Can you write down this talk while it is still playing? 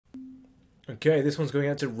Okay, this one's going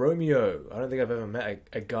out to Romeo. I don't think I've ever met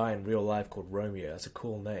a guy in real life called Romeo. That's a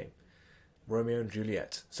cool name. Romeo and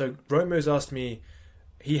Juliet. So Romeo's asked me,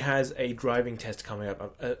 he has a driving test coming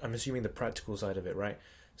up. I'm assuming the practical side of it, right?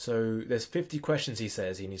 So there's 50 questions he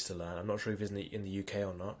says he needs to learn. I'm not sure if he's in the UK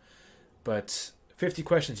or not, but 50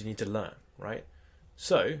 questions you need to learn, right?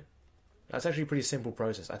 So that's actually a pretty simple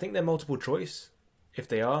process. I think they're multiple choice, if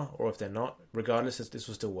they are or if they're not. Regardless, this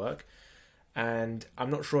will still work. And I'm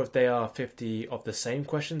not sure if they are 50 of the same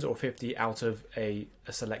questions or 50 out of a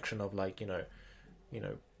selection of like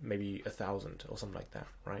maybe 1,000 or something like that,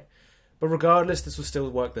 right? But regardless, this will still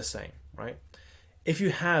work the same, right? If you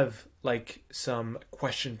have like some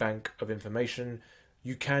question bank of information,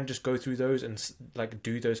 you can just go through those and like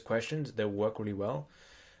do those questions. They'll work really well.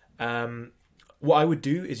 What I would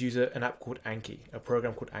do is use an app called Anki, a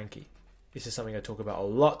program called Anki. This is something I talk about a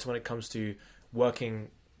lot when it comes to working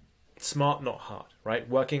smart, not hard, right?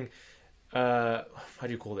 Working, how do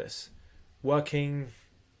you call this? Working,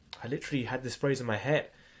 I literally had this phrase in my head,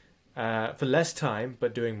 for less time,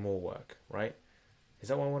 but doing more work, right? Is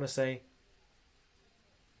that what I want to say?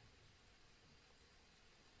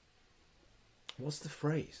 What's the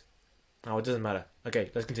phrase? Oh, it doesn't matter. Okay,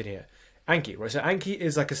 let's continue here. Anki, right? So Anki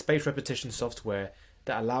is like a space repetition software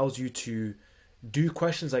that allows you to do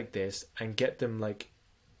questions like this and get them like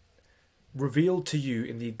revealed to you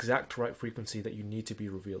in the exact right frequency that you need to be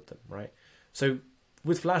revealed them, right? So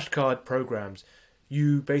with flashcard programs,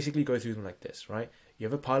 you basically go through them like this, right? You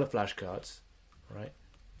have a pile of flashcards, right?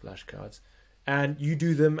 Flashcards. And you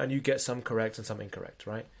do them and you get some correct and some incorrect,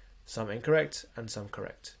 right? Some incorrect and some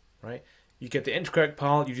correct, right? You get the incorrect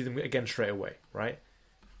pile, you do them again straight away, right?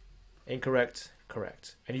 Incorrect,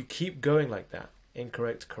 correct. And you keep going like that.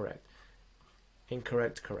 Incorrect, correct.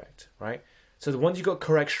 Incorrect, correct, right? So the ones you got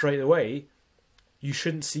correct straight away, you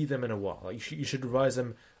shouldn't see them in a while. Like you should revise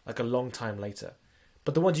them like a long time later.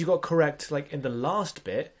 But the ones you got correct like in the last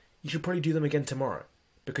bit, you should probably do them again tomorrow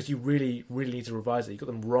because you really, really need to revise it. You got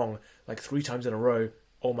them wrong like 3 times in a row.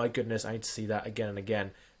 Oh my goodness, I need to see that again and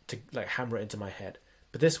again to like hammer it into my head.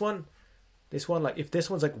 But this one, like if this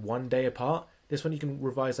one's like 1 day apart, this one you can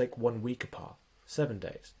revise like 1 week apart, 7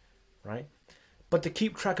 days, right? But to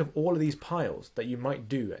keep track of all of these piles that you might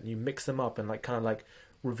do and you mix them up and like kind of like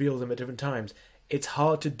reveal them at different times, it's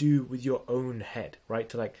hard to do with your own head, right?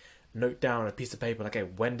 To like note down a piece of paper, like,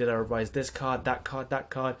 okay, when did I revise this card, that card, that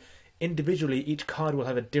card? Individually, each card will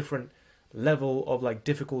have a different level of like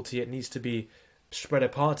difficulty it needs to be spread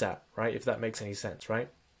apart at, right? If that makes any sense, right?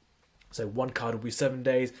 So one card will be 7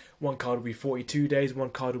 days, one card will be 42 days, one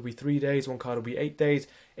card will be 3 days, one card will be 8 days.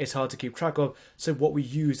 It's hard to keep track of. So what we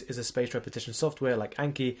use is a space repetition software like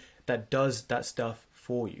Anki that does that stuff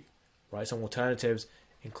for you, right? Some alternatives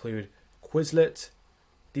include Quizlet.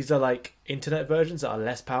 These are like internet versions that are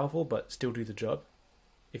less powerful but still do the job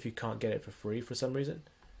if you can't get it for free for some reason.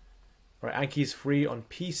 Right, Anki is free on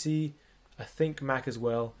PC, I think Mac as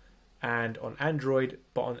well, and on Android,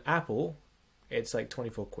 but on Apple, it's like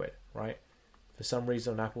 24 quid, right? For some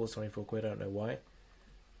reason on Apple it's 24 quid, I don't know why.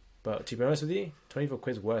 But to be honest with you, 24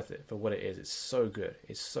 quid is worth it for what it is. It's so good.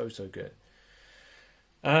 It's so, so good.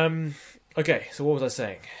 Okay, so what was I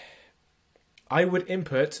saying? I would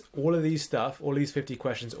input all of these stuff, all these 50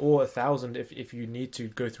 questions, or 1,000 if you need to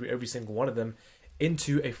go through every single one of them,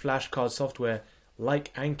 into a flashcard software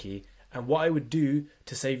like Anki. And what I would do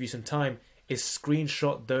to save you some time is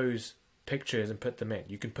screenshot those pictures and put them in.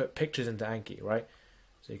 You can put pictures into Anki, right?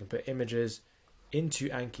 So you can put images into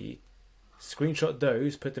Anki, screenshot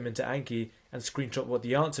those, put them into Anki, and screenshot what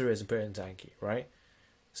the answer is and put it into Anki, right?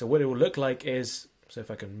 So what it will look like is, so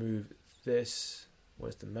if I can move this,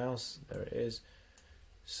 where's the mouse? There it is.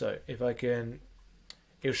 So if I can,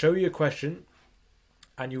 it'll show you a question,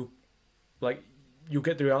 and you'll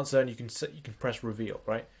get the answer, and you can press reveal,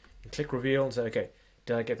 right? You can click reveal and say, okay,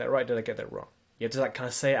 did I get that right? Did I get that wrong? You have to like kind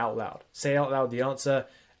of say it out loud. Say out loud the answer,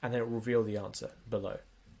 and then it will reveal the answer below,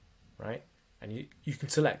 right? And you can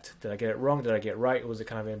select, did I get it wrong? Did I get it right? Or was it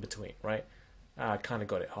kind of in between, right? I kind of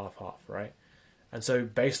got it half-half, right? And so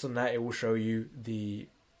based on that, it will show you the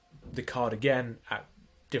card again at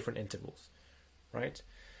different intervals, right?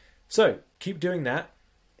 So keep doing that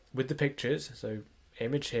with the pictures. So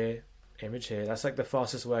image here, image here. That's like the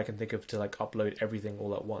fastest way I can think of to like upload everything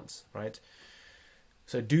all at once, right?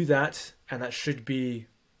 So do that, and that should be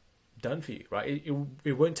done for you, right?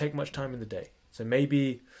 It won't take much time in the day. So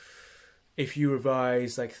maybe if you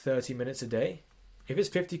revise like 30 minutes a day, if it's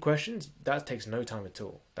 50 questions, that takes no time at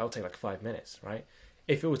all. That'll take like 5 minutes, right?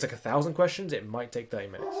 If it was like 1,000 questions, it might take 30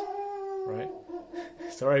 minutes, right?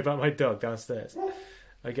 Sorry about my dog downstairs.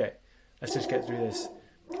 Okay, let's just get through this.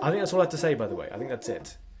 I think that's all I have to say, by the way. I think that's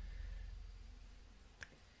it.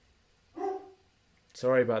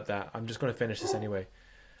 Sorry about that. I'm just going to finish this anyway.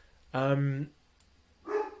 I think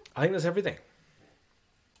that's everything.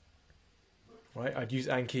 Right? I'd use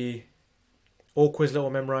Anki or Quizlet or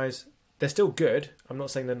Memrise. They're still good. I'm not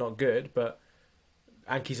saying they're not good, but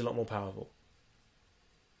Anki's a lot more powerful.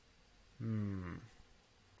 And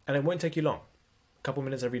it won't take you long. A couple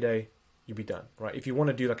minutes every day, you'll be done. Right? If you want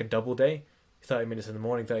to do like a double day, 30 minutes in the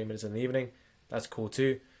morning, 30 minutes in the evening, that's cool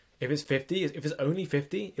too. If it's only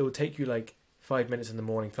 50, it will take you like 5 minutes in the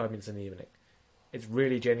morning, 5 minutes in the evening. It's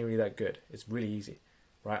really genuinely that good. It's really easy,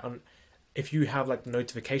 right? If you have like the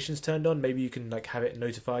notifications turned on, maybe you can like have it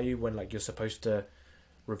notify you when like you're supposed to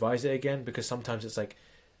revise it again, because sometimes it's like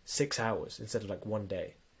 6 hours instead of like 1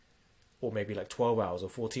 day, or maybe like 12 hours or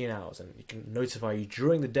 14 hours, and it can notify you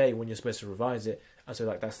during the day when you're supposed to revise it. And so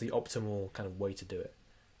like that's the optimal kind of way to do it,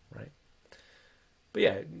 right? But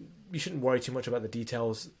yeah, you shouldn't worry too much about the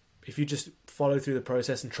details. If you just follow through the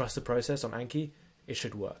process and trust the process on Anki, it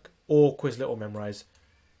should work. Or Quizlet or Memrise,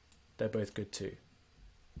 they're both good too.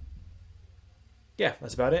 Yeah,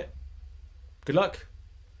 that's about it. Good luck.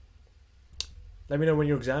 Let me know when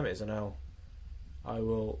your exam is, and I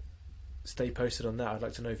will stay posted on that. I'd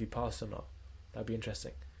like to know if you passed or not. That'd be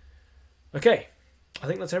interesting. Okay, I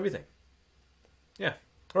think that's everything. Yeah.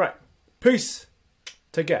 All right. Peace.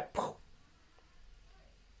 Take care.